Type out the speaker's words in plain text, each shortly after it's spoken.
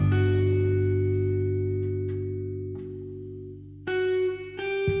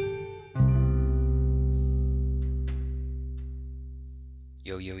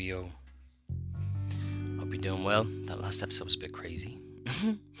going well. That last episode was a bit crazy.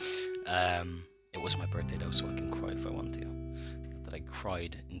 It was my birthday though, so I can cry if I want to. Not that I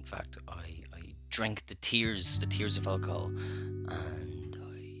cried. In fact, I drank the tears of alcohol, and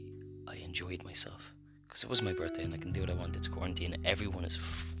I enjoyed myself because it was my birthday and I can do what I want. It's quarantine. Everyone is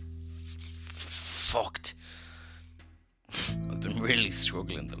fucked. I've been really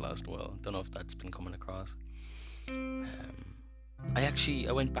struggling the last while. Don't know if that's been coming across. I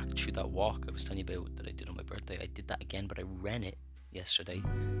went back through that walk I was telling you about that I did on my birthday. I did that again, but I ran it yesterday.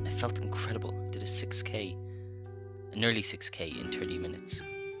 I felt incredible. I did an early 6k in 30 minutes.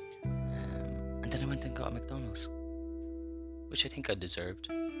 And then I went and got a McDonald's, which I think I deserved.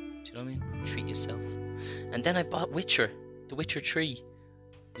 Do you know what I mean? Treat yourself. And then I bought The Witcher 3.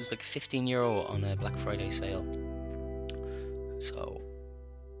 It was like €15 on a Black Friday sale. So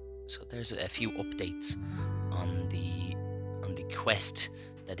there's a few updates on the quest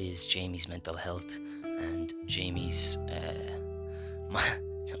that is Jamie's mental health and Jamie's why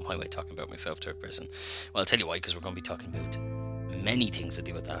am I talking about myself third person? Well, I'll tell you why, because we're going to be talking about many things to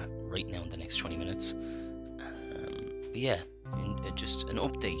do with that right now in the next 20 minutes. But yeah, just an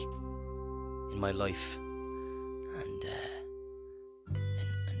update in my life, and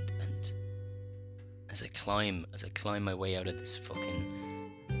as I climb my way out of this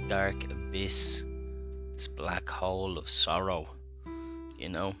fucking dark abyss, this black hole of sorrow. You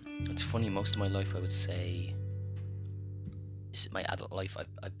know, it's funny, most of my life I would say, my adult life,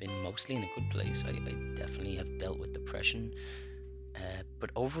 I've been mostly in a good place. I definitely have dealt with depression, but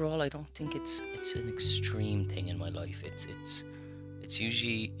overall I don't think it's an extreme thing in my life. It's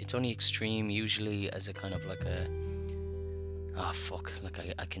only extreme usually as a kind of like a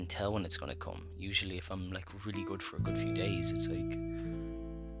I can tell when it's gonna come. Usually if I'm like really good for a good few days, it's like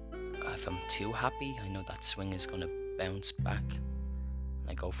if I'm too happy, I know that swing is gonna bounce back.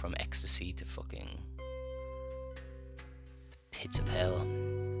 I go from ecstasy to fucking the pits of hell.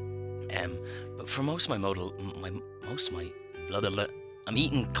 But for most of my blah blah blah, I'm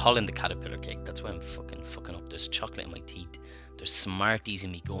eating Colin the Caterpillar cake. That's why I'm fucking up. There's chocolate in my teeth. There's Smarties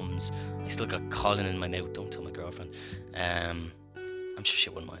in my gums. I still got Colin in my mouth. Don't tell my girlfriend. I'm sure she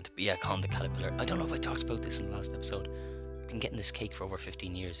wouldn't mind. But yeah, Colin the Caterpillar. I don't know if I talked about this in the last episode. I've been getting this cake for over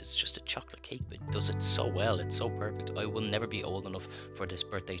 15 years. It's just a chocolate cake, but it does it so well. It's so perfect. I will never be old enough for this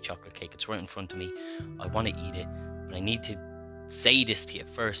birthday chocolate cake. It's right in front of me. I want to eat it, but I need to say this to you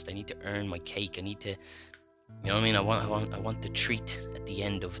first. I need to earn my cake. I need to, you know what I mean? I want the treat at the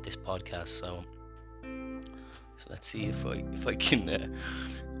end of this podcast. So let's see if I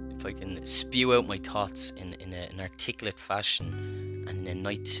can spew out my thoughts in an articulate fashion and in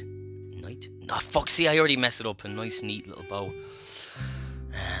a see, I already messed it up. A nice neat little bow.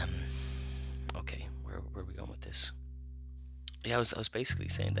 Okay, where are we going with this? Yeah, I was basically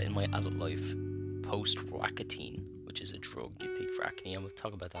saying that in my adult life, post Roaccutane, which is a drug you take for acne, and we'll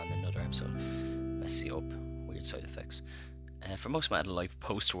talk about that in another episode. Messes you up, weird side effects. For most of my adult life,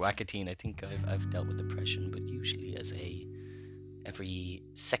 post Roaccutane, I think I've dealt with depression, but usually every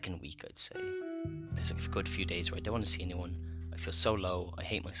second week, I'd say. There's like a good few days where I don't want to see anyone. I feel so low. I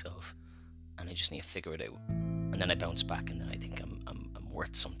hate myself, and I just need to figure it out. And then I bounce back, and then I think I'm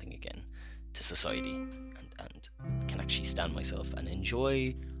worth something again to society, and can actually stand myself and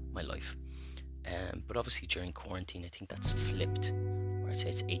enjoy my life. But obviously during quarantine, I think that's flipped, where I'd say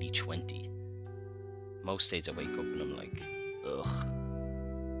it's 80-20. Most days I wake up and I'm like, ugh,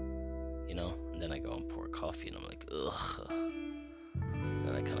 you know, and then I go and pour coffee and I'm like, ugh, and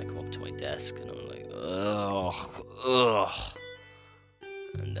then I kind of come up to my desk and I'm like, ugh,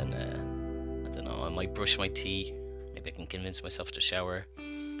 and then I don't know, I might brush my teeth, maybe I can convince myself to shower, I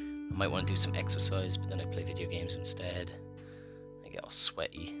might want to do some exercise, but then I play video games instead, I get all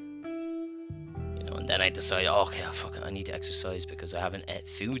sweaty, you know, and then I decide, okay, fuck it, I need to exercise because I haven't ate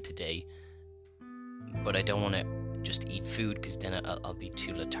food today, but I don't want to just eat food because then I'll be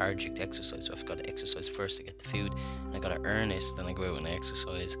too lethargic to exercise. So I've got to exercise first to get the food, and I got to earn it. So then I go out and I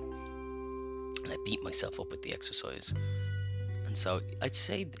exercise, and I beat myself up with the exercise. And so I'd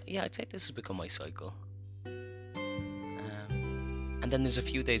say this has become my cycle. And then there's a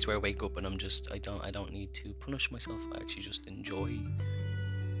few days where I wake up and I don't need to punish myself. I actually just enjoy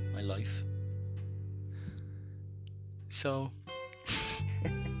my life. So.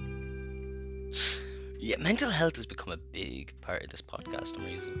 Yeah, mental health has become a big part of this podcast, I'm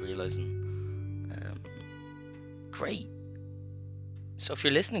realising. Great. So if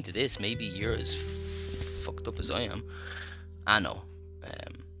you're listening to this, maybe you're as fucked up as I am. I know.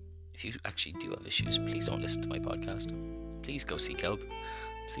 If you actually do have issues, please don't listen to my podcast. Please go seek help.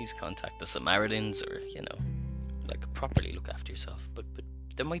 Please contact the Samaritans, or, you know, like, properly look after yourself. But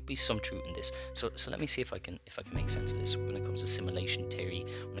there might be some truth in this. So let me see if I can make sense of this. When it comes to simulation theory,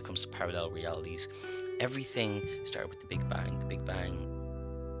 when it comes to parallel realities, everything started with the Big Bang. The Big Bang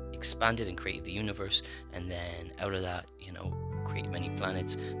expanded and created the universe, and then out of that, created many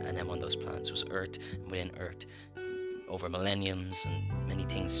planets, and then one of those planets was Earth, and within Earth, over millenniums and many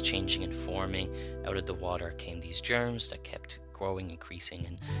things changing and forming, out of the water came these germs that kept growing, increasing,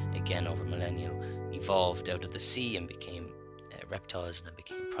 and again over millennia evolved out of the sea and became reptiles, and then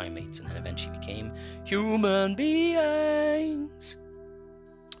became primates, and then eventually became human beings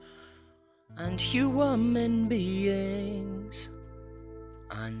and human beings.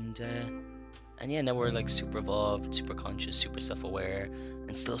 And yeah, now we're like super evolved, super conscious, super self-aware,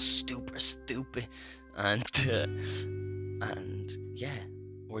 and still super stupid. And yeah,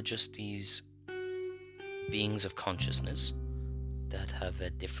 we're just these beings of consciousness that have a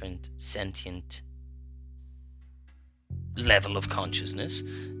different sentient level of consciousness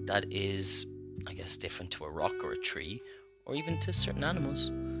that is, I guess, different to a rock or a tree, or even to certain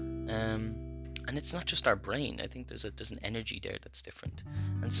animals. And it's not just our brain. I think there's an energy there that's different.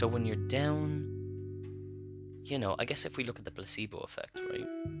 And so when you're down, I guess if we look at the placebo effect, right?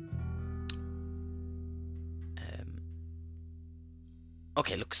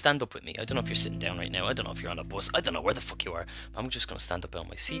 Okay, look, stand up with me. I don't know if you're sitting down right now. I don't know if you're on a bus. I don't know where the fuck you are. But I'm just going to stand up on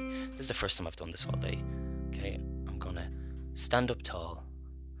my seat. This is the first time I've done this all day. Okay, I'm going to stand up tall.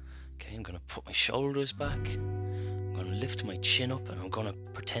 Okay, I'm going to put my shoulders back. I'm going to lift my chin up, and I'm going to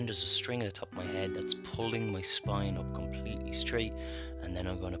pretend there's a string at the top of my head that's pulling my spine up completely straight. And then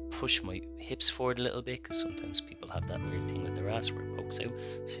I'm going to push my hips forward a little bit, because sometimes people have that weird thing with their ass where it pokes out.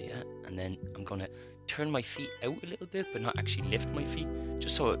 So yeah, and then I'm going to turn my feet out a little bit, but not actually lift my feet,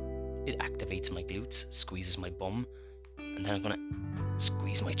 just so it activates my glutes, squeezes my bum, and then I'm going to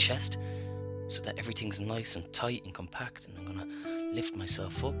squeeze my chest so that everything's nice and tight and compact, and I'm going to lift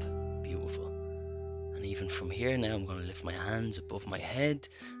myself up. Beautiful. And even from here now, I'm going to lift my hands above my head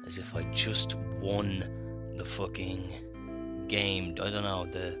as if I just won the fucking game. I don't know,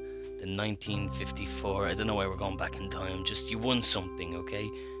 the 1954, I don't know why we're going back in time, just you won something,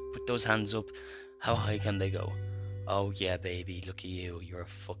 okay? Put those hands up. How high can they go? Oh yeah, baby, look at you. You're a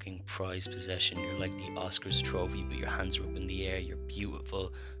fucking prized possession. You're like the Oscars trophy, but your hands are up in the air. You're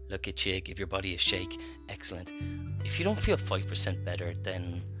beautiful. Look at you. Give your body a shake. Excellent. If you don't feel 5% better,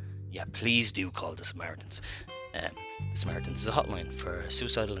 then yeah, please do call the Samaritans. The Samaritans is a hotline for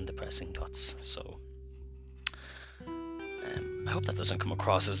suicidal and depressing thoughts. So I hope that doesn't come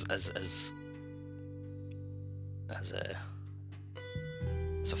across as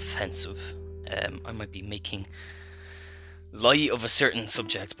offensive. I might be making light of a certain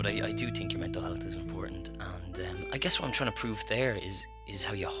subject, but I do think your mental health is important. And I guess what I'm trying to prove there is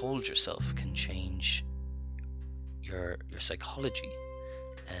how you hold yourself can change your psychology.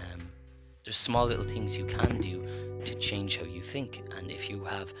 There's small little things you can do to change how you think. And if you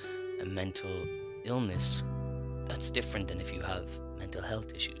have a mental illness, that's different than if you have mental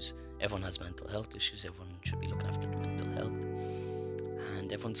health issues. Everyone has mental health issues. Everyone should be looking after their mental health.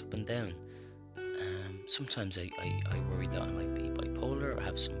 And everyone's up and down. Sometimes I worry that I might be bipolar or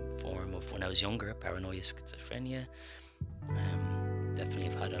have some form of, when I was younger, paranoia, schizophrenia. Definitely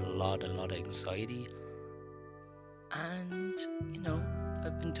have had a lot of anxiety. And,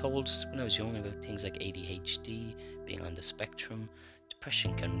 I've been told when I was young about things like ADHD, being on the spectrum.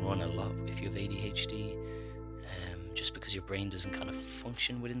 Depression can run a lot if you have ADHD, just because your brain doesn't kind of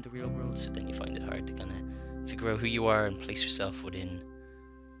function within the real world, so then you find it hard to kind of figure out who you are and place yourself within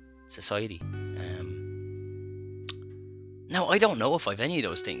society. Now, I don't know if I've any of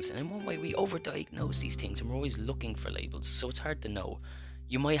those things, and in one way we overdiagnose these things and we're always looking for labels, so it's hard to know.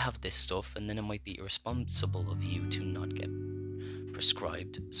 You might have this stuff, and then it might be irresponsible of you to not get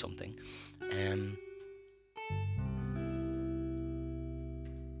prescribed something.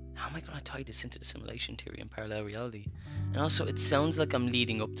 How am I going to tie this into the simulation theory and parallel reality? And also, it sounds like I'm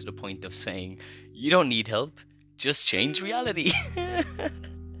leading up to the point of saying, you don't need help, just change reality.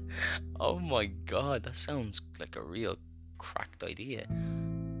 Oh my god, that sounds like a real cracked idea.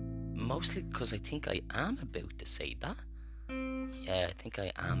 Mostly because I think I am about to say that. Yeah, I think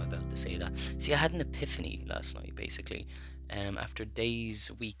I am about to say that. See, I had an epiphany last night, basically. After days,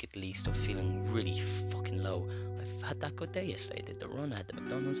 a week at least, of feeling really fucking low. I've had that good day yesterday. I did the run, I had the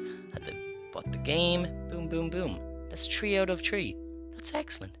McDonald's, bought the game, boom, boom, boom. That's 3 out of 3. That's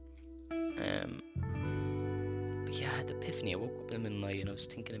excellent. But yeah, I had the epiphany. I woke up in the middle of the night and I was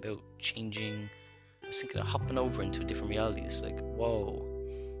thinking about changing. I was thinking of hopping over into a different reality. It's like, whoa.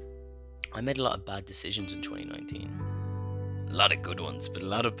 I made a lot of bad decisions in 2019. A lot of good ones, but a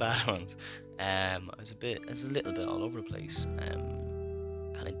lot of bad ones. I was a little bit all over the place.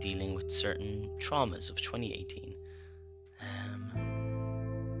 kind of dealing with certain traumas of 2018.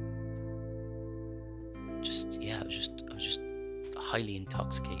 I was just highly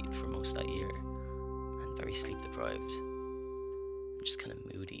intoxicated for most of that year, and very sleep deprived, and just kind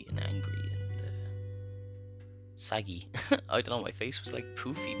of moody and angry and saggy. I don't know, my face was like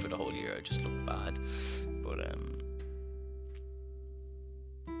poofy for the whole year. I just looked bad. But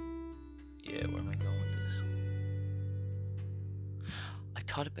yeah, where am I going with this? I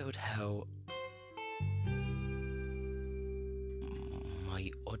thought about how my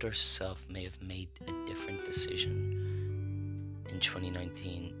other self may have made a different decision in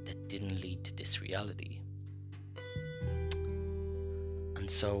 2019 that didn't lead to this reality. And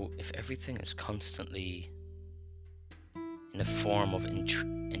so if everything is constantly in a form of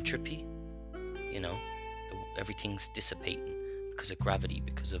entropy, everything's dissipating because of gravity,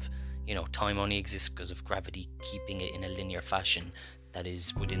 because of, time only exists because of gravity keeping it in a linear fashion that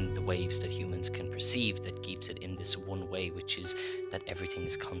is within the waves that humans can perceive, that keeps it in this one way, which is that everything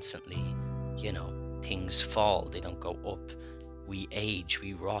is constantly, things fall, they don't go up. We age,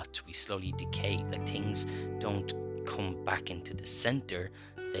 we rot, we slowly decay. Like, things don't come back into the center,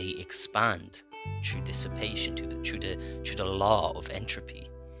 they expand through dissipation, through the law of entropy.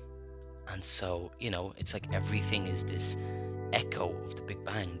 And so, it's like everything is this echo of the Big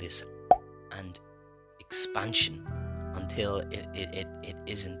Bang, this and expansion, until it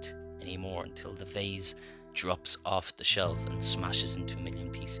isn't anymore, until the vase drops off the shelf and smashes into a million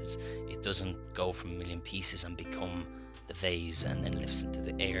pieces. It doesn't go from a million pieces and become the vase and then lifts into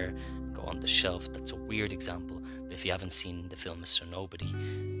the air and go on the shelf. That's a weird example, but if you haven't seen the film Mr. Nobody,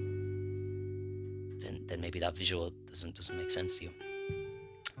 then maybe that visual doesn't make sense to you.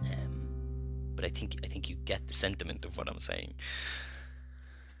 But I think you get the sentiment of what I'm saying.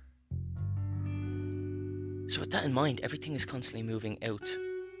 So with that in mind, everything is constantly moving out.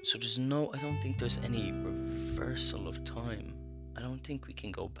 So I don't think there's any reversal of time. I don't think we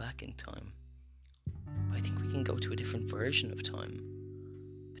can go back in time. But I think we can go to a different version of time.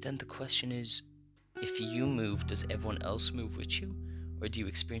 But then the question is, if you move, does everyone else move with you? Or do you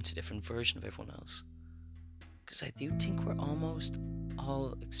experience a different version of everyone else? Because I do think we're almost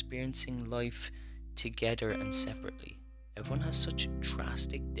all experiencing life together and separately. Everyone has such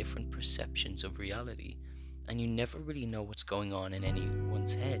drastic different perceptions of reality, and you never really know what's going on in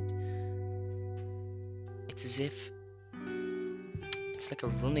anyone's head. It's as if it's like a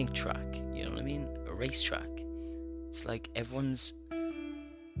running track, you know what I mean? A racetrack. It's like everyone's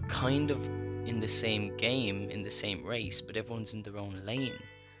kind of in the same game, in the same race, but everyone's in their own lane.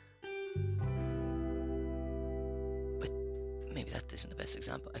 But maybe that isn't the best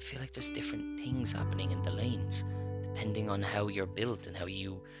example. I feel like there's different things happening in the lanes, depending on how you're built and how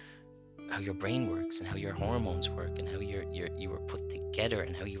your brain works and how your hormones work and how you were put together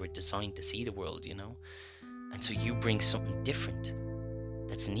and how you were designed to see the world, And so you bring something different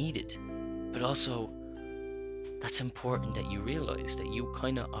that's needed, but also that's important that you realize that you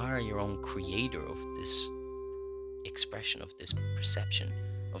kind of are your own creator of this expression, of this perception,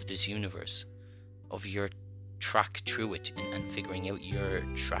 of this universe, of your track through it and figuring out your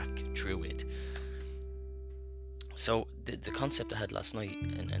track through it. So the concept I had last night,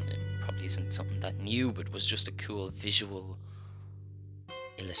 and it probably isn't something that new, but was just a cool visual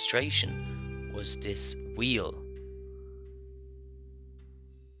illustration, was this wheel.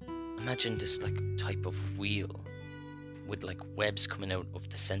 Imagine this like type of wheel with like webs coming out of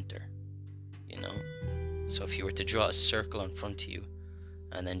the center, So if you were to draw a circle in front of you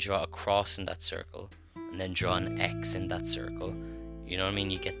and then draw a cross in that circle and then draw an X in that circle, you know what I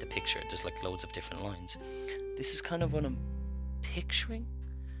mean? You get the picture. There's like loads of different lines. This is kind of what I'm picturing.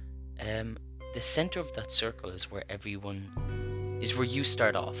 The center of that circle is where you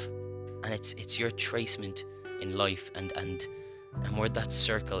start off, and it's your tracement in life, and where that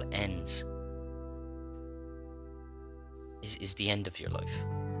circle ends is the end of your life.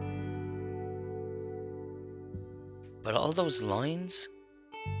 But all those lines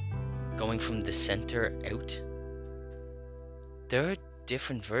going from the center out, there are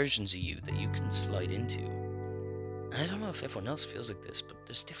different versions of you that you can slide into. And I don't know if everyone else feels like this, but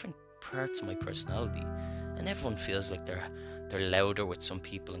there's different parts of my personality, and everyone feels like they're louder with some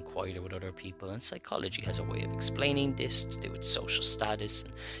people and quieter with other people, and psychology has a way of explaining this to do with social status,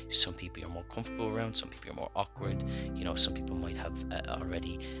 and some people you're more comfortable around, some people you're more awkward, some people might have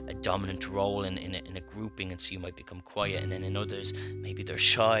already a dominant role in a grouping, and so you might become quiet, and then in others maybe they're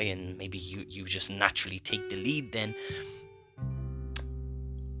shy and maybe you just naturally take the lead then.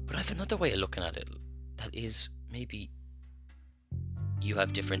 But I have another way of looking at it, that is, maybe you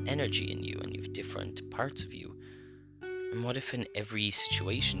have different energy in you and you have different parts of you, And what if in every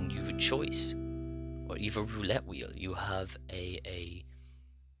situation you have a choice? Or you have a roulette wheel, you have a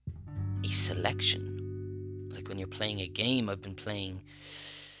selection. Like when you're playing a game, I've been playing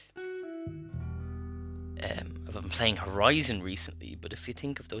Horizon recently, but if you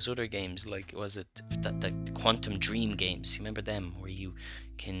think of those other games, like was it the Quantum Dream games, you remember them, where you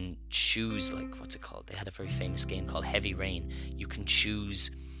can choose, like, what's it called? They had a very famous game called Heavy Rain. You can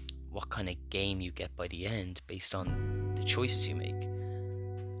choose what kind of game you get by the end based on the choices you make.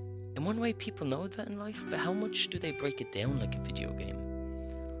 In one way, people know that in life, but how much do they break it down like a video game?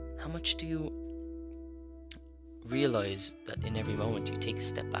 How much do you realize that in every moment you take a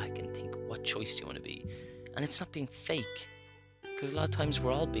step back and think, what choice do you want to be? And it's not being fake, because a lot of times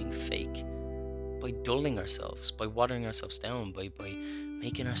we're all being fake by dulling ourselves, by watering ourselves down, by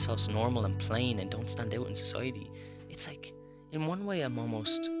making ourselves normal and plain and don't stand out in society. It's like, in one way, I'm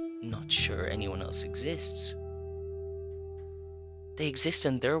almost not sure anyone else exists. They exist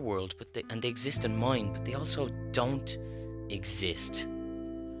in their world, and they exist in mine, but they also don't exist.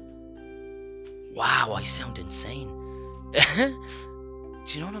 Wow, I sound insane. Do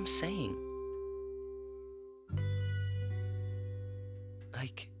you know what I'm saying?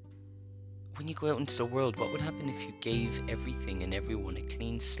 Like, when you go out into the world, what would happen if you gave everything and everyone a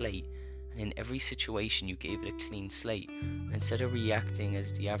clean slate, and in every situation you gave it a clean slate? And instead of reacting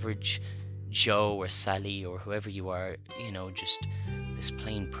as the average Joe or Sally or whoever you are, just this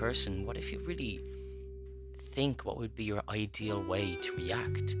plain person, what if you really think what would be your ideal way to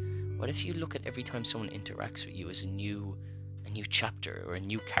react? What if you look at every time someone interacts with you as a new chapter or a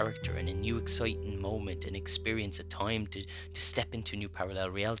new character and a new exciting moment, an experience, a time to step into a new parallel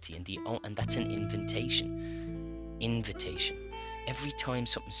reality, and that's an invitation. Every time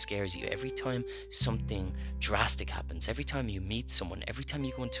something scares you, every time something drastic happens, every time you meet someone, every time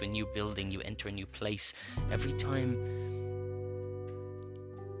you go into a new building, you enter a new place, every time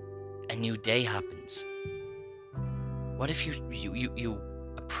a new day happens, what if you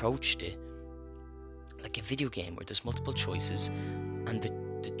approached it like a video game where there's multiple choices, and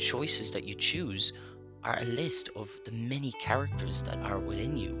the choices that you choose are a list of the many characters that are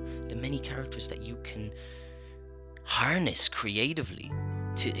within you, the many characters that you can harness creatively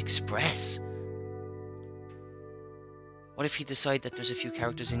to express. What if you decide that there's a few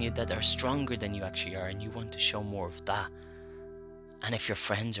characters in you that are stronger than you actually are, and you want to show more of that? And if your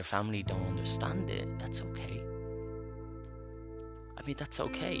friends or family don't understand it, that's okay. I mean, that's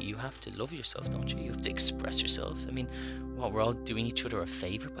okay. You have to love yourself, don't you? You have to express yourself. I mean, we're all doing each other a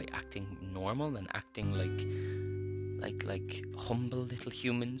favor by acting normal and acting like humble little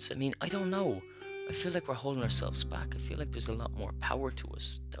humans. I mean, I don't know. I feel like we're holding ourselves back. I feel like there's a lot more power to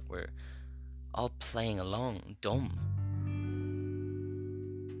us, that we're all playing along dumb.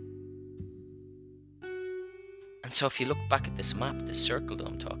 And so if you look back at this map, this circle that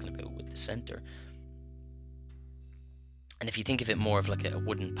I'm talking about with the center, and if you think of it more of like a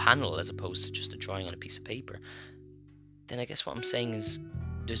wooden panel as opposed to just a drawing on a piece of paper, then I guess what I'm saying is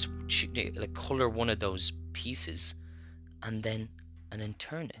there's like color one of those pieces and then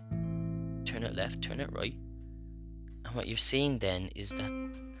turn it. Turn it left, turn it right. And what you're seeing then is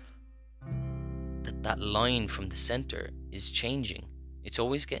that line from the center is changing. It's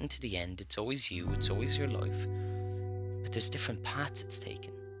always getting to the end. It's always you. It's always your life. But there's different paths it's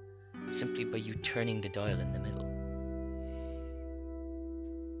taken, simply by you turning the dial in the middle.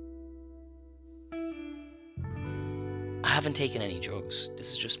 I haven't taken any drugs.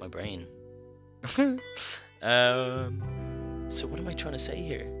 This is just my brain. So what am I trying to say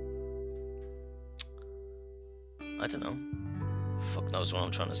here? I don't know. Fuck knows what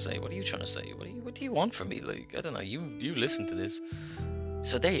I'm trying to say. What are you trying to say? What do you want from me? Like, I don't know. You listen to this.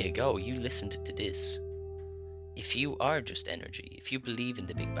 So there you go. You listened to this. If you are just energy, if you believe in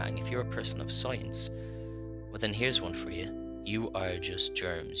the Big Bang, if you're a person of science, well then here's one for you. You are just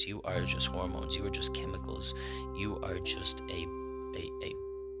germs. You are just hormones. You are just chemicals. You are just a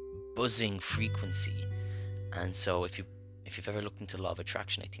buzzing frequency. And so if you've ever looked into law of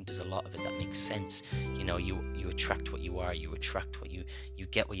attraction, I think there's a lot of it that makes sense. You attract what you are. You attract what you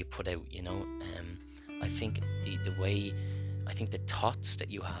get what you put out. I think the thoughts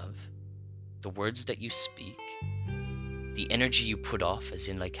that you have, the words that you speak, the energy you put off, as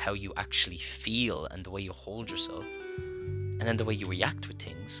in like how you actually feel and the way you hold yourself, and then the way you react with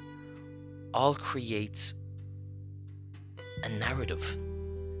things, all creates a narrative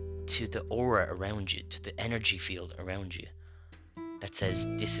to the aura around you, to the energy field around you, that says,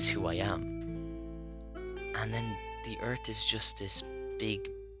 this is who I am. And then the earth is just this big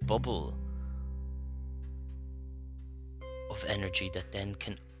bubble of energy that then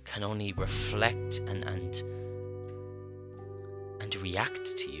can only reflect and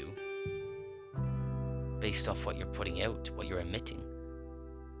react to you based off what you're putting out, what you're emitting.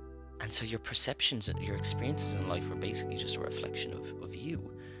 And so your perceptions and your experiences in life are basically just a reflection of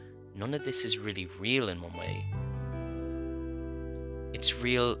you. None of this is really real in one way. It's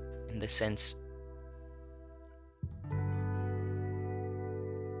real in the sense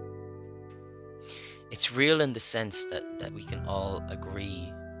that we can all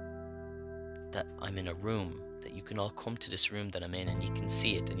agree that I'm in a room, that you can all come to this room that I'm in and you can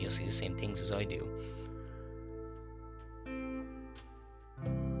see it and you'll see the same things as I do.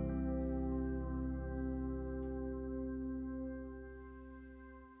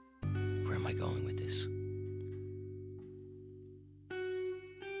 Where am I going with this?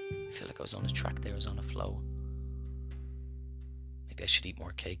 I feel like I was on a track there, I was on a flow. Maybe I should eat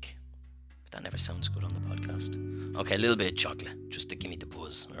more cake. That never sounds good on the podcast. Okay, a little bit of chocolate, just to give me the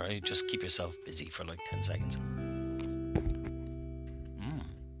buzz, alright? Just keep yourself busy for like 10 seconds.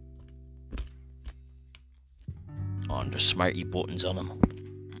 Oh, and there's Smarty buttons on them.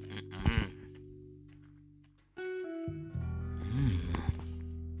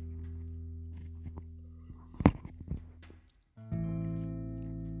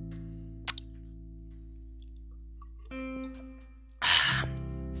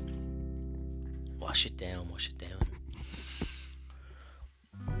 Wash it down.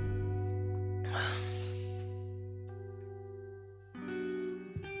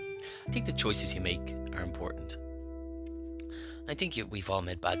 I think the choices you make are important. I think we've all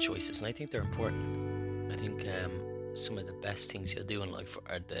made bad choices, and I think they're important. I think some of the best things you'll do in life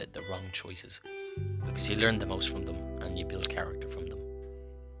are the wrong choices, because you learn the most from them, and you build character from them.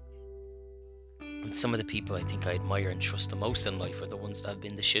 And some of the people I think I admire and trust the most in life are the ones that have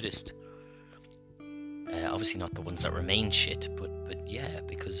been the shittest. Obviously not the ones that remain shit, but yeah,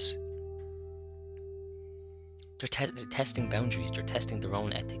 because they're testing boundaries, they're testing their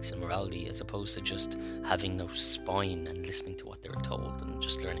own ethics and morality, as opposed to just having no spine and listening to what they were told and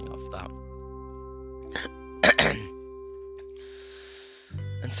just learning off that.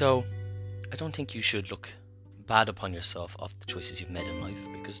 And so I don't think you should look bad upon yourself off the choices you've made in life,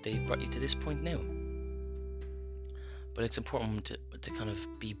 because they've brought you to this point now. But it's important to kind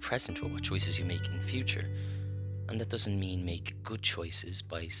of be present with what choices you make in the future. And that doesn't mean make good choices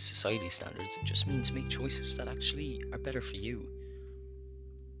by society standards. It just means make choices that actually are better for you.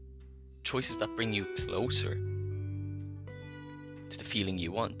 Choices that bring you closer to the feeling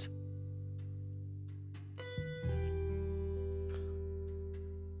you want.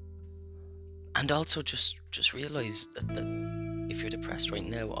 And also just realize that if you're depressed right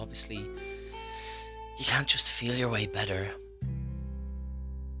now, obviously you can't just feel your way better.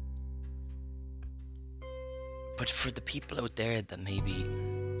 But for the people out there that maybe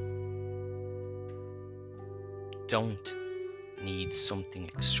don't need something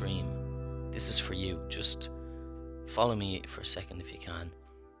extreme, this is for you. Just follow me for a second if you can.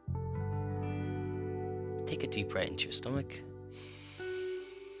 Take a deep breath into your stomach.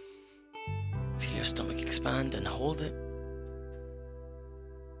 Feel your stomach expand and hold it.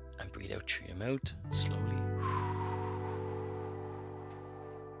 And breathe out through your mouth slowly.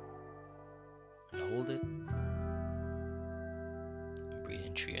 And hold it. And breathe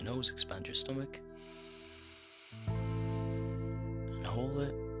in through your nose, expand your stomach. And hold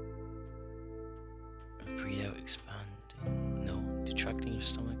it. And breathe out, expanding. No, detracting your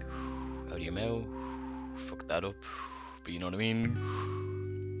stomach. Out of your mouth. Fuck that up. But you know what I mean?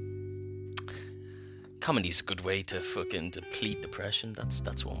 Comedy's a good way to fucking deplete depression.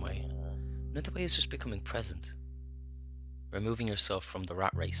 That's one way. Another way is just becoming present. Removing yourself from the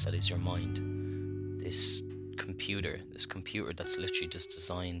rat race that is your mind. This computer that's literally just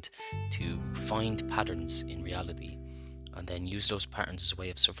designed to find patterns in reality and then use those patterns as a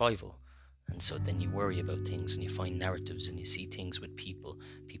way of survival. And so then you worry about things and you find narratives and you see things with people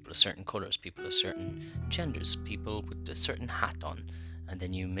of certain colours, people of certain genders, people with a certain hat on. And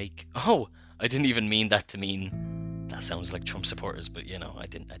then you make, I didn't even mean that to mean, that sounds like Trump supporters, but you know, I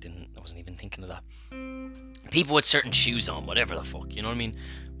wasn't even thinking of that. People with certain shoes on, whatever the fuck, you know what I mean?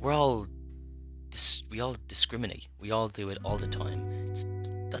 We all discriminate. We all do it all the time.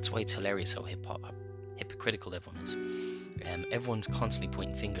 That's why it's hilarious how hypocritical everyone is. Everyone's constantly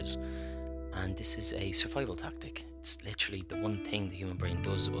pointing fingers. And this is a survival tactic. It's literally the one thing the human brain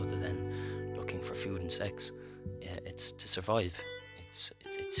does other than looking for food and sex. It's to survive.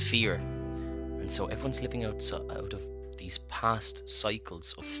 It's fear. And so everyone's living out of these past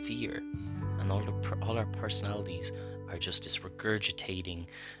cycles of fear, and all our personalities are just this regurgitating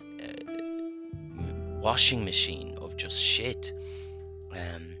washing machine of just shit.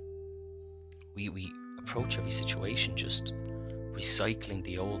 We approach every situation just recycling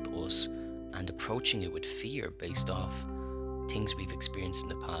the old us and approaching it with fear based off things we've experienced in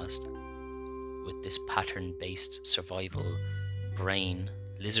the past, with this pattern-based survival brain,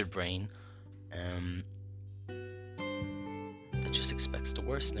 lizard brain, that just expects the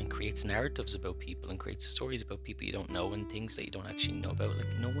worst, and then creates narratives about people and creates stories about people you don't know and things that you don't actually know about.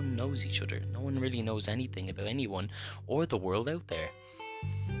 Like, no one knows each other. No one really knows anything about anyone or the world out there.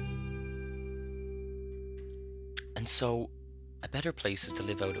 And so a better place is to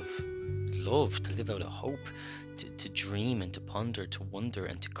live out of love, to live out of hope, to dream and to ponder, to wonder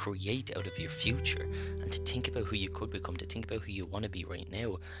and to create out of your future, and to think about who you could become, to think about who you want to be right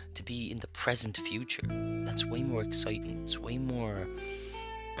now, to be in the present future. That's way more exciting. It's way more,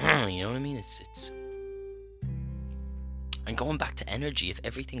 you know what I mean? It's and going back to energy, if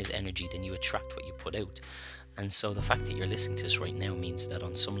everything is energy, then you attract what you put out. And so the fact that you're listening to this right now means that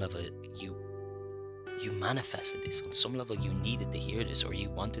on some level you manifested this. On some level you needed to hear this, or you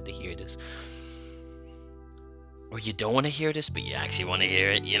wanted to hear this, or you don't want to hear this but you actually want to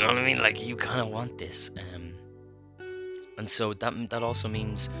hear it. You know what I mean? Like, you kind of want this, and so that also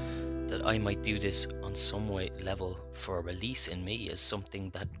means that I might do this on some level for a release in me, as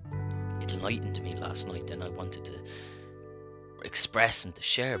something that enlightened me last night and I wanted to express and to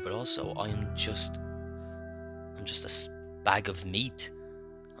share. But also I'm just a bag of meat.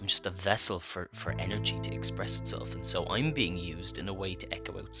 I'm just a vessel for energy to express itself. And so I'm being used in a way to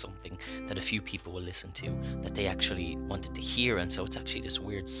echo out something that a few people will listen to, that they actually wanted to hear. And so it's actually this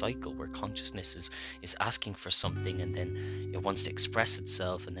weird cycle where consciousness is asking for something, and then it wants to express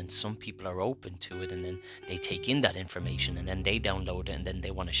itself, and then some people are open to it, and then they take in that information, and then they download it, and then they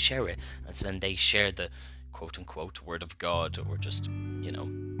want to share it. And so then they share the quote-unquote word of God, or just,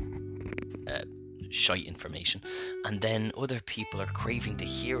 shite information, and then other people are craving to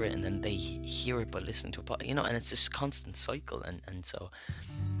hear it, and then they hear it by listening to it, and it's this constant cycle. And so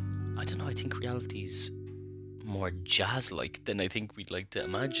I don't know, I think reality's more jazz-like than I think we'd like to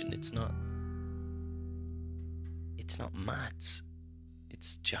imagine. It's not maths,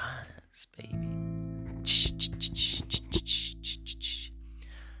 it's jazz, baby.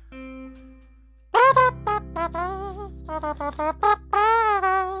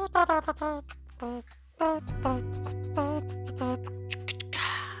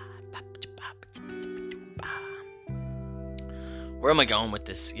 Where am I going with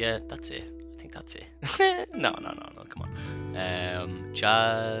this? Yeah, that's it. I think that's it. No, come on.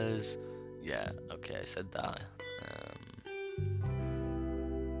 Jazz. Yeah, okay, I said that.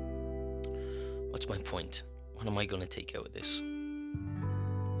 What's my point? What am I going to take out of this?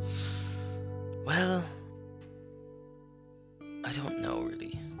 Well, I don't know,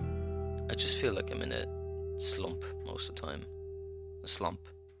 really. I just feel like I'm in a slump most of the time. A slump.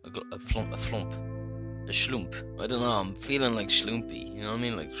 A flump. A schlump. I don't know, I'm feeling like schlumpy. You know what I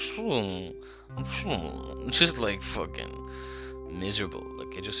mean? Like, just like fucking miserable.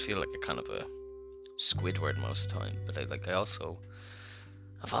 Like, I just feel like a kind of a Squidward most of the time. But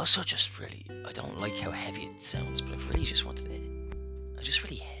I've also just really, I don't like how heavy it sounds, but I've really just wanted it. I just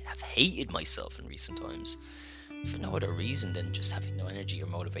really have hated myself in recent times, for no other reason than just having no energy or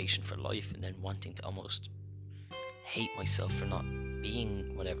motivation for life, and then wanting to almost hate myself for not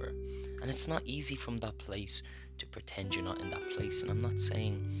being whatever. And it's not easy from that place to pretend you're not in that place. And I'm not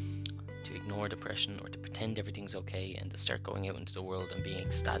saying to ignore depression or to pretend everything's okay and to start going out into the world and being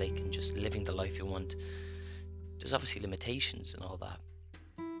ecstatic and just living the life you want. There's obviously limitations and all that.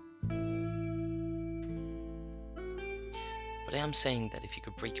 But I am saying that if you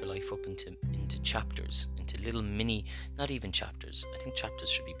could break your life up into chapters, into little mini, not even chapters. I think chapters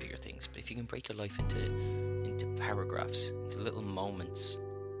should be bigger things. But if you can break your life into paragraphs, into little moments,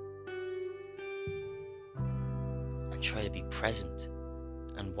 and try to be present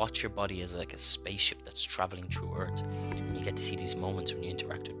and watch your body as like a spaceship that's traveling through Earth, and you get to see these moments when you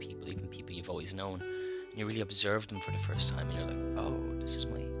interact with people, even people you've always known, and you really observe them for the first time, and you're like, oh, these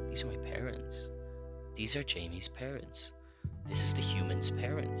are my parents. These are Jamie's parents. This is the human's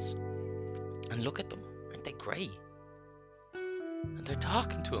parents. And look at them. Aren't they great? And they're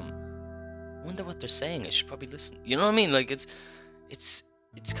talking to him. I wonder what they're saying. I should probably listen. You know what I mean? Like, it's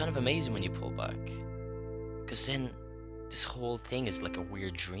kind of amazing when you pull back. Because then this whole thing is like a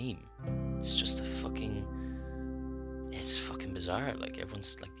weird dream. It's just it's fucking bizarre. Like,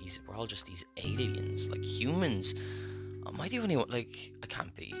 everyone's like we're all just these aliens. Like, humans, am I the only one? Like, I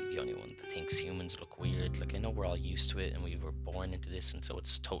can't be the only one that thinks humans look weird. Like, I know we're all used to it and we were born into this, and so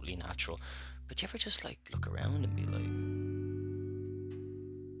it's totally natural. But do you ever just like look around and be like,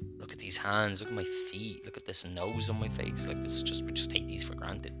 look at these hands, look at my feet, look at this nose on my face. Like, this is we just take these for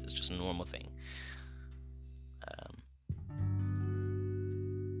granted. It's just a normal thing.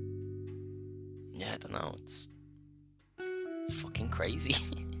 yeah, I don't know. It's fucking crazy.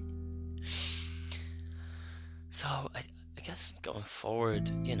 So I guess going forward,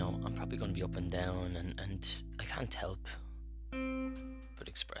 I'm probably going to be up and down, and I can't help but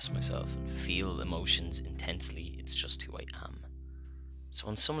express myself and feel emotions intensely. It's just who I am. So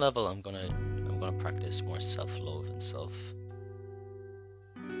on some level, I'm gonna practice more self-love and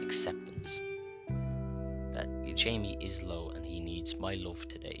self-acceptance. That Jamie is low and he needs my love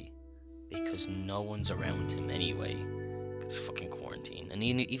today, because no one's around him anyway. Because fucking quarantine. And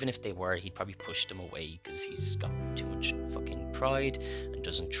even if they were, he'd probably push them away because he's got too much fucking pride and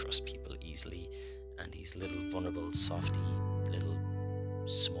doesn't trust people easily. And he's a little vulnerable, softy, little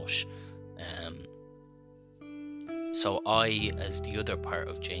smush. So I, as the other part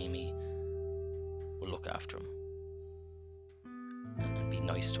of Jamie, will look after him and be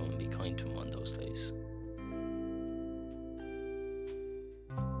nice to him, be kind to him on those days.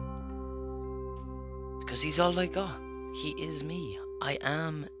 Because he's all I got. He is me. I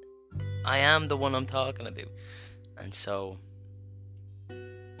am the one I'm talking about. And so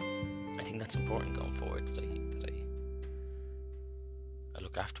I think that's important going forward, that I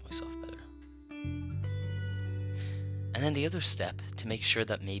look after myself better. And then the other step, to make sure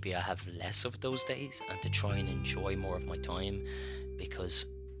that maybe I have less of those days and to try and enjoy more of my time, because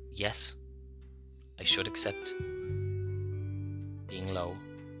yes, I should accept being low,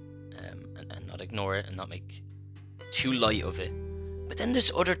 and not ignore it and not make too light of it. But then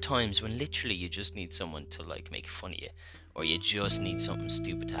there's other times when literally you just need someone to make fun of you, or you just need something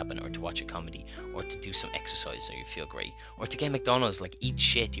stupid to happen, or to watch a comedy, or to do some exercise so you feel great, or to get McDonald's, eat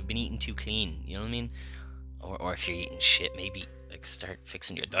shit, you've been eating too clean, you know what I mean? Or if you're eating shit, maybe start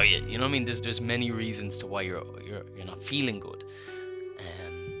fixing your diet, you know what I mean? There's many reasons to why you're not feeling good.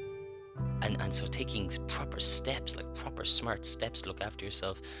 And so taking proper steps, proper smart steps to look after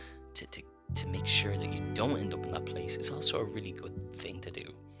yourself, to make sure that you don't end up in that place, is also a really good thing to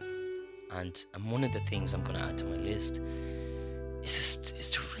do. And one of the things I'm going to add to my list is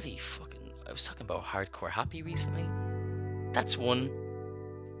to really fucking... I was talking about hardcore happy recently. That's one.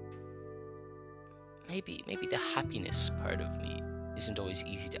 Maybe the happiness part of me isn't always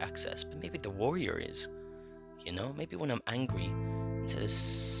easy to access, but maybe the warrior is. Maybe when I'm angry, instead of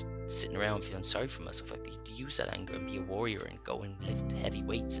sitting around feeling sorry for myself, I have to use that anger and be a warrior and go and lift heavy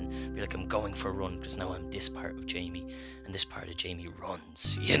weights and be like, I'm going for a run, because now I'm this part of Jamie, and this part of Jamie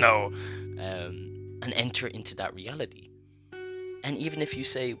runs, and enter into that reality. And even if you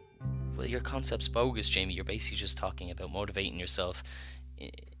say, well, your concept's bogus, Jamie, you're basically just talking about motivating yourself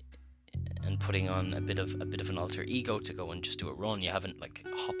and putting on a bit of an alter ego to go and just do a run. You haven't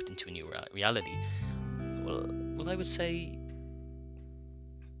hopped into a new reality. Well, I would say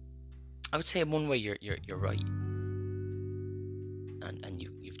in one way you're right, and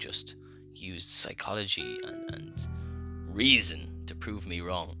you've just used psychology and reason to prove me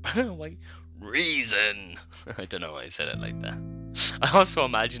wrong. Why reason? I don't know why I said it like that. I also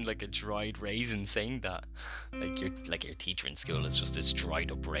imagine a dried raisin saying that, your teacher in school is just this dried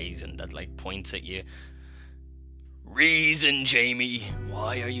up raisin that points at you. Reason, Jamie.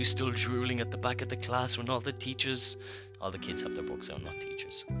 Why are you still drooling at the back of the class when all the kids have their books out, not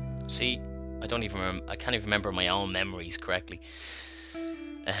teachers? See, I can't even remember my own memories correctly.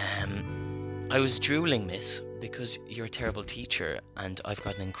 I was drooling, miss, because you're a terrible teacher and I've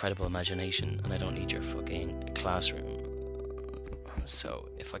got an incredible imagination and I don't need your fucking classroom. So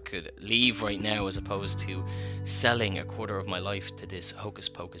if I could leave right now, as opposed to selling a quarter of my life to this hocus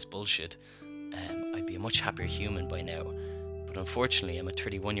pocus bullshit, I'd be a much happier human by now. But unfortunately, I'm a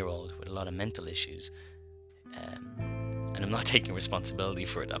 31-year-old with a lot of mental issues, and I'm not taking responsibility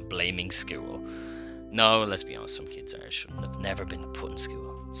for it. I'm blaming school. No, let's be honest, some kids shouldn't have never been put in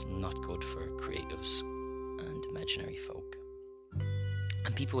school. It's not good for creatives and imaginary folk.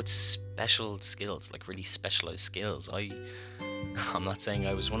 And people with special skills, really specialized skills. I'm not saying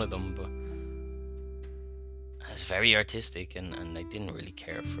I was one of them, but I was very artistic and I didn't really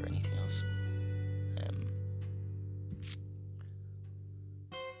care for anything else.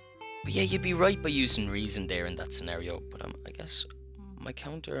 But yeah, you'd be right by using reason there in that scenario, but I guess my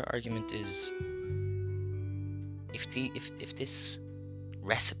counter argument is, if this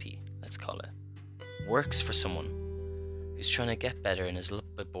recipe, let's call it, works for someone who's trying to get better and is a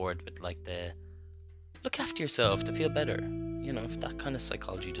little bit bored with the look after yourself to feel better, if that kind of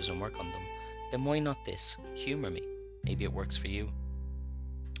psychology doesn't work on them, then why not this? Humor me. Maybe it works for you.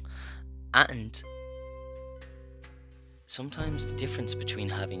 And sometimes the difference between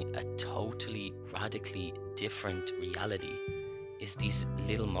having a totally, radically different reality is these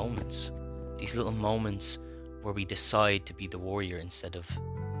little moments where we decide to be the warrior instead of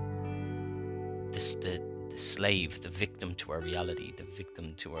the slave, the victim to our reality, the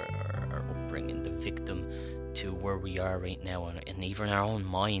victim to our upbringing, the victim to where we are right now, and even our own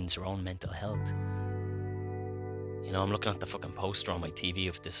minds, our own mental health. You know, I'm looking at the fucking poster on my TV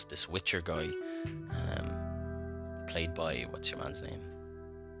of this Witcher guy, played by, what's your man's name?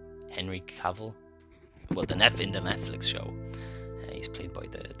 Henry Cavill. Well, in the Netflix show, he's played by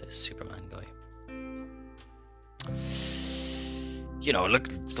the Superman guy. You know, look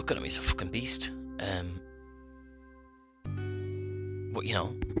at him. He's a fucking beast. But you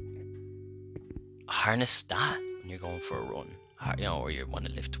know, harness that when you're going for a run, you know, or you want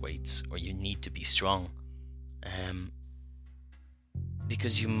to lift weights, or you need to be strong.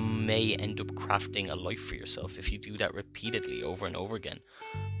 Because you may end up crafting a life for yourself if you do that repeatedly over and over again.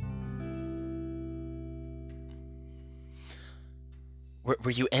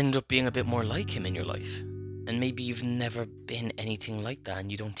 Where you end up being a bit more like him in your life. And maybe you've never been anything like that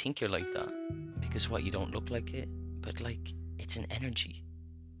and you don't think you're like that. Because what, you don't look like it? But like, it's an energy.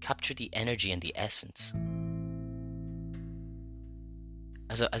 Capture the energy and the essence.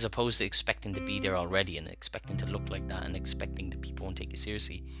 As opposed to expecting to be there already and expecting to look like that and expecting that people won't take you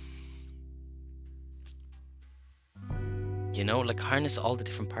seriously. You know, like, harness all the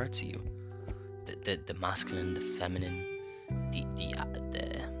different parts of you. The masculine, the feminine,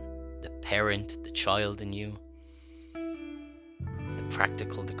 the parent, the child in you, the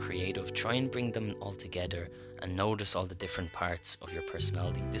practical, the creative. Try and bring them all together and notice all the different parts of your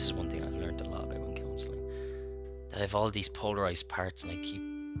personality. This is one thing I've learned a lot about in counselling. That I have all these polarized parts and I keep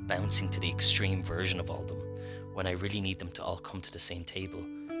bouncing to the extreme version of all them when I really need them to all come to the same table,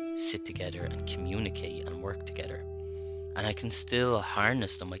 sit together and communicate and work together. And I can still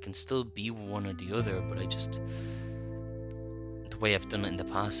harness them, I can still be one or the other, but the way I've done it in the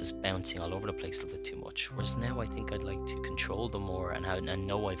past is bouncing all over the place a little bit too much. Whereas now I think I'd like to control them more and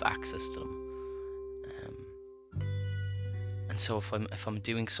know I've access to them. And so if I'm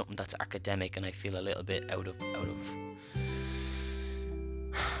doing something that's academic and I feel a little bit out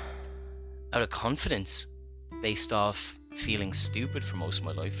of confidence, based off feeling stupid for most of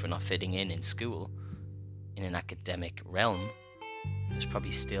my life for not fitting in school, in an academic realm, there's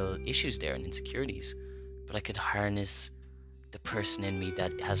probably still issues there and insecurities. But I could harness the person in me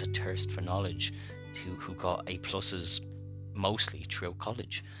that has a thirst for knowledge, who got A+ mostly throughout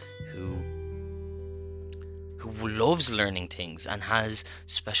college, who loves learning things and has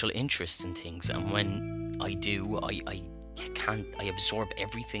special interests in things, and when I do, I absorb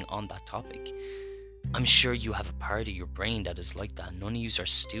everything on that topic. I'm sure you have a part of your brain that is like that. None of you are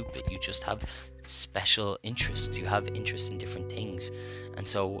stupid. You just have special interests. You have interests in different things. And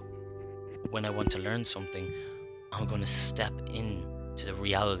so when I want to learn something, I'm going to step into the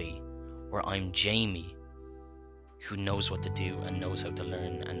reality where I'm Jamie, who knows what to do and knows how to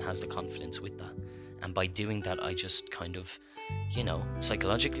learn and has the confidence with that. And by doing that, I just kind of, you know,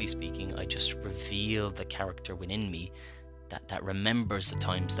 psychologically speaking, I just reveal the character within me that remembers the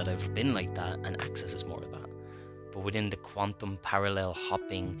times that I've been like that and accesses more of that. But within the quantum parallel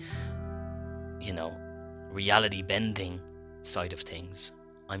hopping, you know, reality bending side of things,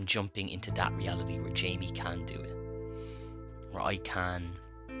 I'm jumping into that reality where Jamie can do it. Where I can...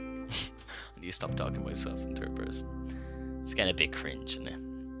 I need to stop talking to myself in third person. It's getting a bit cringe, isn't it?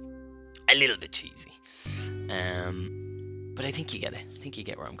 A little bit cheesy. But I think you get it. I think you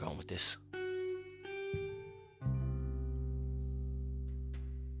get where I'm going with this.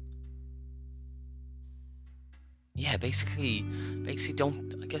 Yeah, basically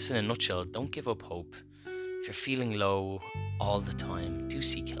don't, I guess in a nutshell, don't give up hope. If you're feeling low all the time, do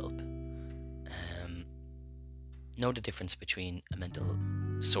seek help. Know the difference between a mental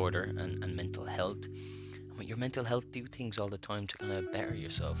disorder and mental health. And with your mental health, do things all the time to kind of better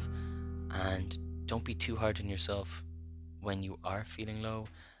yourself. And don't be too hard on yourself when you are feeling low.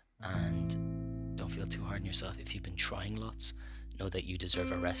 And don't feel too hard on yourself if you've been trying lots. Know that you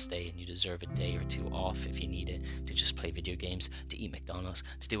deserve a rest day and you deserve a day or two off if you need it, to just play video games, to eat McDonald's,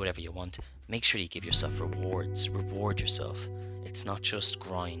 to do whatever you want. Make sure you give yourself rewards. Reward yourself. It's not just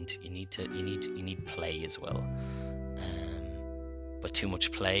grind. You need play as well. But too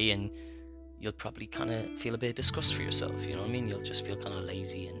much play and you'll probably kind of feel a bit of disgust for yourself, you know what I mean? You'll just feel kind of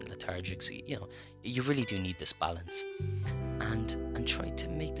lazy and lethargic. So, you know, you really do need this balance. And try to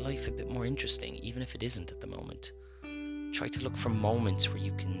make life a bit more interesting, even if it isn't at the moment. Try to look for moments where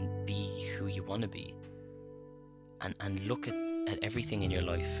you can be who you want to be. And look at everything in your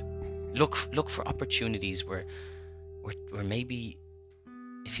life. Look for opportunities where maybe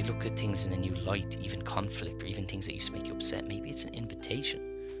if you look at things in a new light, even conflict or even things that used to make you upset, maybe it's an invitation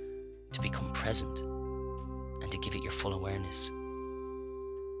to become present and to give it your full awareness.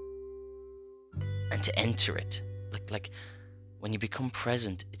 and to enter it. Like when you become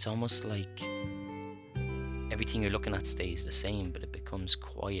present, it's almost like everything you're looking at stays the same, but it becomes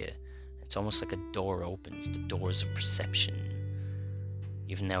quiet. It's almost like a door opens, the doors of perception.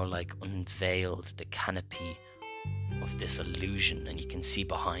 You've now like unveiled the canopy of this illusion, and you can see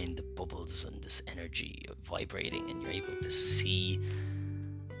behind the bubbles and this energy vibrating, and you're able to see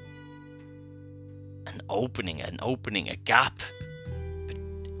an opening, a gap. But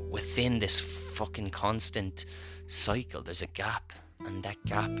within this fucking constant cycle, there's a gap, and that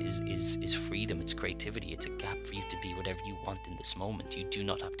gap is freedom, it's creativity, it's a gap for you to be whatever you want in this moment. You do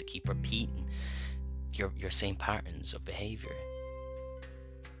not have to keep repeating your same patterns of behavior.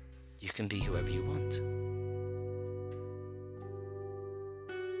 You can be whoever you want.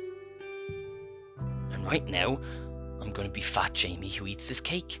 And right now, I'm going to be Fat Jamie who eats this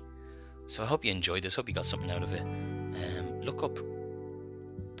cake. So I hope you enjoyed this. Hope you got something out of it. Look up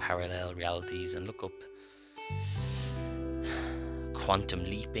parallel realities and look up quantum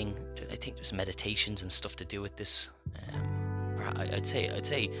leaping. I think there's meditations and stuff to do with this. I'd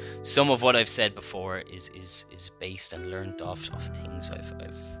say some of what I've said before is based and learned off of things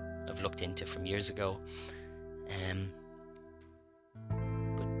I've looked into from years ago.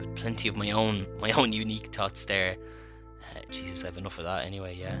 But plenty of my own unique thoughts there. Jesus, I have enough of that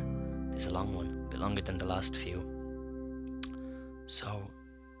anyway. Yeah, this is a long one, a bit longer than the last few. So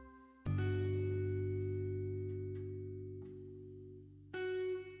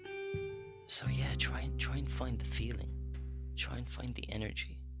yeah, try and find the feeling, try and find the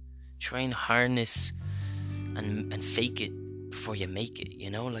energy, try and harness and fake it before you make it, you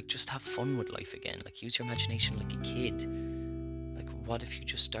know, like just have fun with life again, like use your imagination like a kid. Like what if you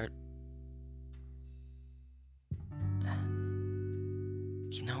just start,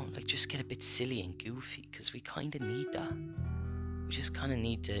 you know, like just get a bit silly and goofy, because we kind of need that. We just kind of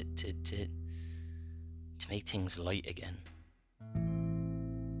need to make things light again.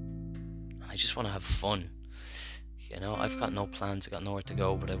 I just want to have fun, you know. I've got no plans, I got nowhere to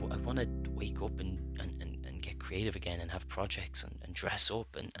go, but I want to wake up and get creative again, and have projects and dress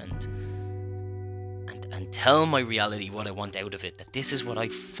up and tell my reality what I want out of it, that this is what I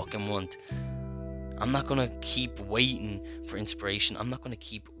fucking want. I'm not gonna keep waiting for inspiration. I'm not gonna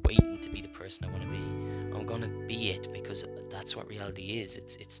keep waiting to be the person I want to be. I'm gonna be it, because that's what reality is.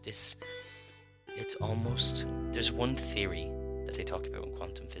 It's almost, there's one theory that they talk about in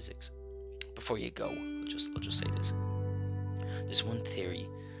quantum physics. Before you go, I'll just say this. There's one theory.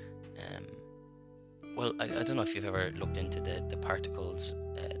 Well, I don't know if you've ever looked into the particles,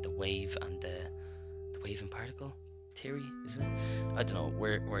 the wave and the wave and particle theory, isn't it? I don't know.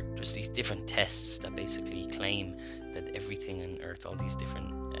 Where there's these different tests that basically claim that everything on Earth, all these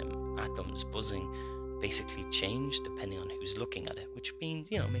different atoms buzzing, basically change depending on who's looking at it, which means,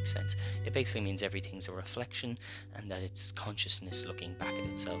 you know, makes sense. It basically means everything's a reflection, and that it's consciousness looking back at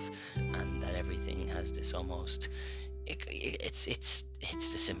itself, and that everything has this almost, it's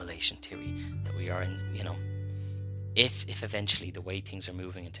the simulation theory that we are in. You know, if eventually the way things are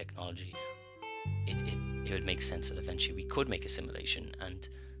moving in technology, it would make sense that eventually we could make a simulation, and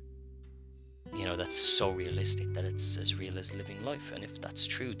you know, that's so realistic that it's as real as living life. And if that's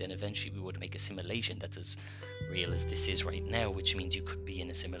true, then eventually we would make a simulation that's as real as this is right now, which means you could be in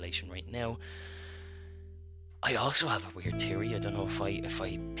a simulation right now. I also have a weird theory. I don't know if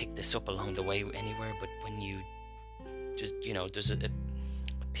I picked this up along the way anywhere, but when you just, you know, there's a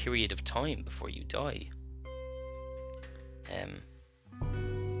period of time before you die,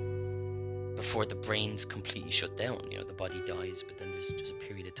 before the brain's completely shut down. You know, the body dies, but then there's a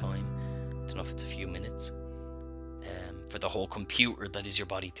period of time. I don't know if it's a few minutes, for the whole computer that is your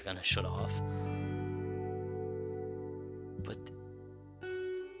body to kind of shut off. But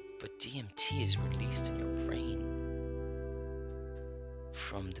DMT is released in your brain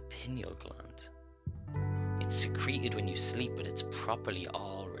from the pineal gland. It's secreted when you sleep, but it's properly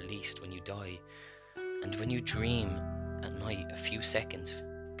all released when you die. And when you dream at night, a few seconds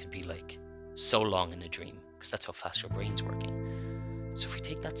could be like so long in a dream, because that's how fast your brain's working. So if we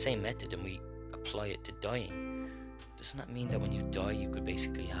take that same method and we apply it to dying, doesn't that mean that when you die you could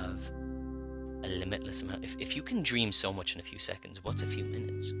basically have a limitless amount? If you can dream so much in a few seconds, what's a few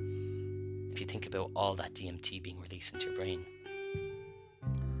minutes? If you think about all that DMT being released into your brain.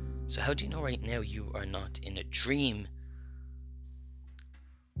 So how do you know right now you are not in a dream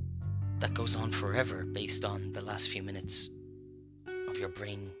that goes on forever based on the last few minutes of your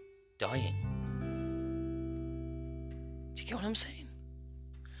brain dying? Do you get what I'm saying?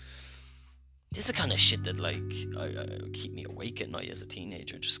 This is the kind of shit that like I keep me awake at night as a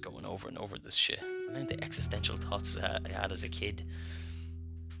teenager, just going over and over this shit. And then the existential thoughts I had as a kid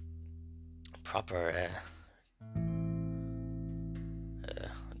proper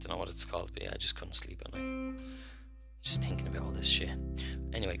I don't know what it's called, but yeah, I just couldn't sleep at night just thinking about all this shit.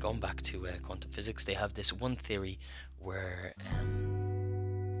 Anyway, going back to quantum physics, they have this one theory where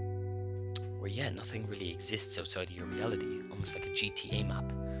yeah, nothing really exists outside of your reality, almost like a GTA map.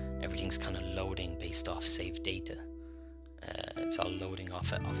 Everything's kind of loading based off saved data. It's all loading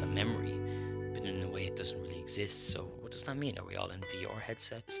off a memory, but in a way it doesn't really exist. So what does that mean? Are we all in VR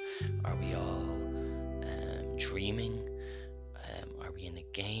headsets? Are we all dreaming? Are we in a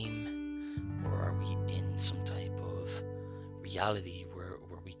game? Or are we in some type of reality where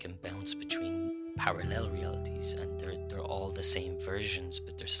we can bounce between parallel realities, and they're all the same versions,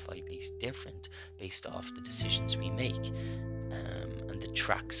 but they're slightly different based off the decisions we make, and the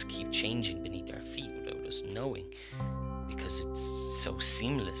tracks keep changing beneath our feet without us knowing, because it's so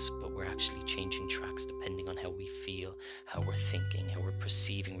seamless, but we're actually changing tracks depending on how we feel, how we're thinking, how we're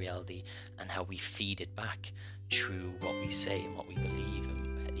perceiving reality, and how we feed it back through what we say and what we believe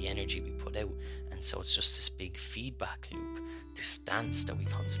and the energy we put out. And so it's just this big feedback loop, this dance that we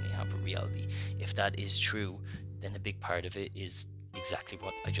constantly have with reality. If that is true, then a big part of it is exactly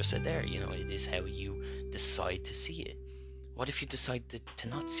what I just said there. It is how you decide to see it. What if you decide to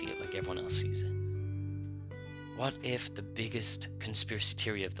not see it like everyone else sees it? What if the biggest conspiracy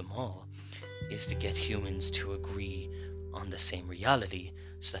theory of them all is to get humans to agree on the same reality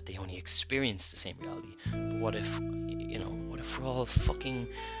so that they only experience the same reality? But what if we're all fucking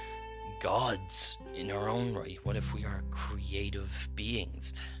gods in our own right? What if we are creative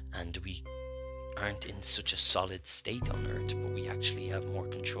beings and we aren't in such a solid state on Earth, but we actually have more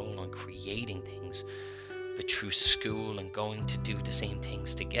control on creating things? But through school and going to do the same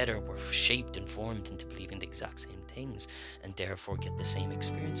things together, we're shaped and formed into believing the exact same things, and therefore get the same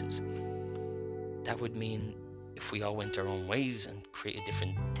experiences. That would mean if we all went our own ways and created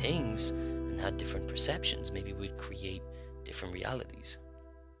different things and had different perceptions, maybe we'd create different realities.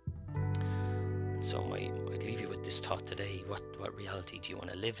 And so I'd leave you with this thought today. What reality do you want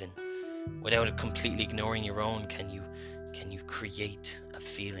to live in? Without completely ignoring your own, can you create a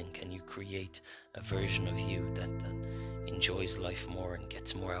feeling? Can you create a version of you that enjoys life more and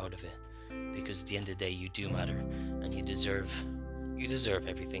gets more out of it? Because at the end of the day, you do matter, and you deserve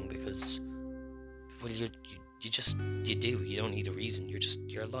everything, because you do. You don't need a reason.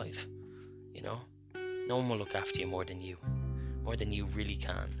 You're alive. No one will look after you more than you really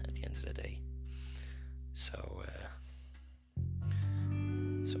can at the end of the day. So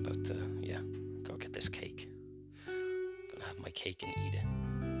I'm about to go get this cake. I'm gonna have my cake and eat it.